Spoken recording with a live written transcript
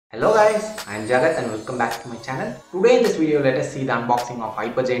Hello guys, I am Jagath and welcome back to my channel. Today in this video, let us see the unboxing of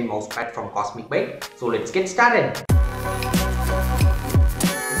HyperGiant mousepad from CosmicByte. So let's get started.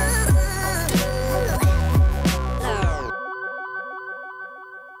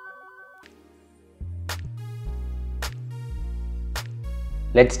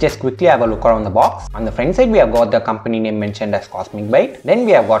 Let's just quickly have a look around the box. On the front side, we have got the company name mentioned as CosmicByte. Then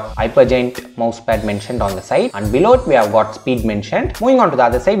we have got HyperGiant mousepad mentioned on the side, and below it we have got speed mentioned. Moving on to the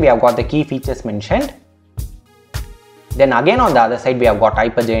other side, we have got the key features mentioned. Then again on the other side, we have got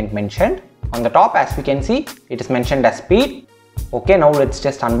HyperGiant mentioned. On the top, as we can see, it is mentioned as speed. Okay, now let's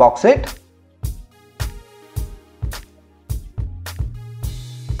just unbox it.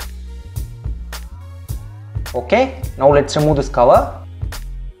 Okay, now let's remove this cover.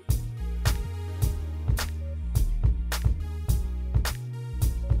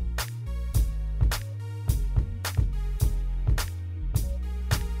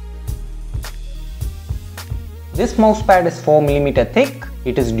 This mousepad is 4mm thick,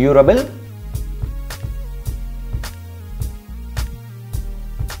 it is durable.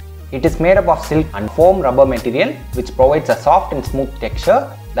 It is made up of silk and foam rubber material which provides a soft and smooth texture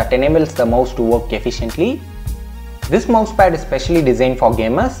that enables the mouse to work efficiently. This mousepad is specially designed for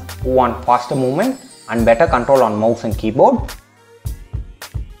gamers who want faster movement and better control on mouse and keyboard.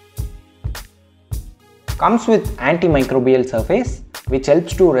 Comes with anti-microbial surface which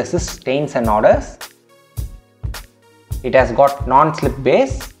helps to resist stains and odors. It has got non-slip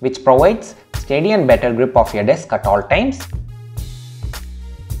base which provides steady and better grip of your desk at all times.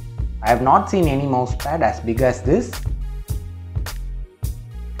 I have not seen any mousepad as big as this.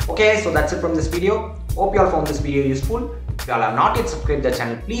 Okay, so that's it from this video. Hope you all found this video useful. If you all have not yet subscribed the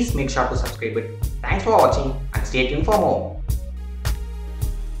channel, please make sure to subscribe it. Thanks for watching and stay tuned for more.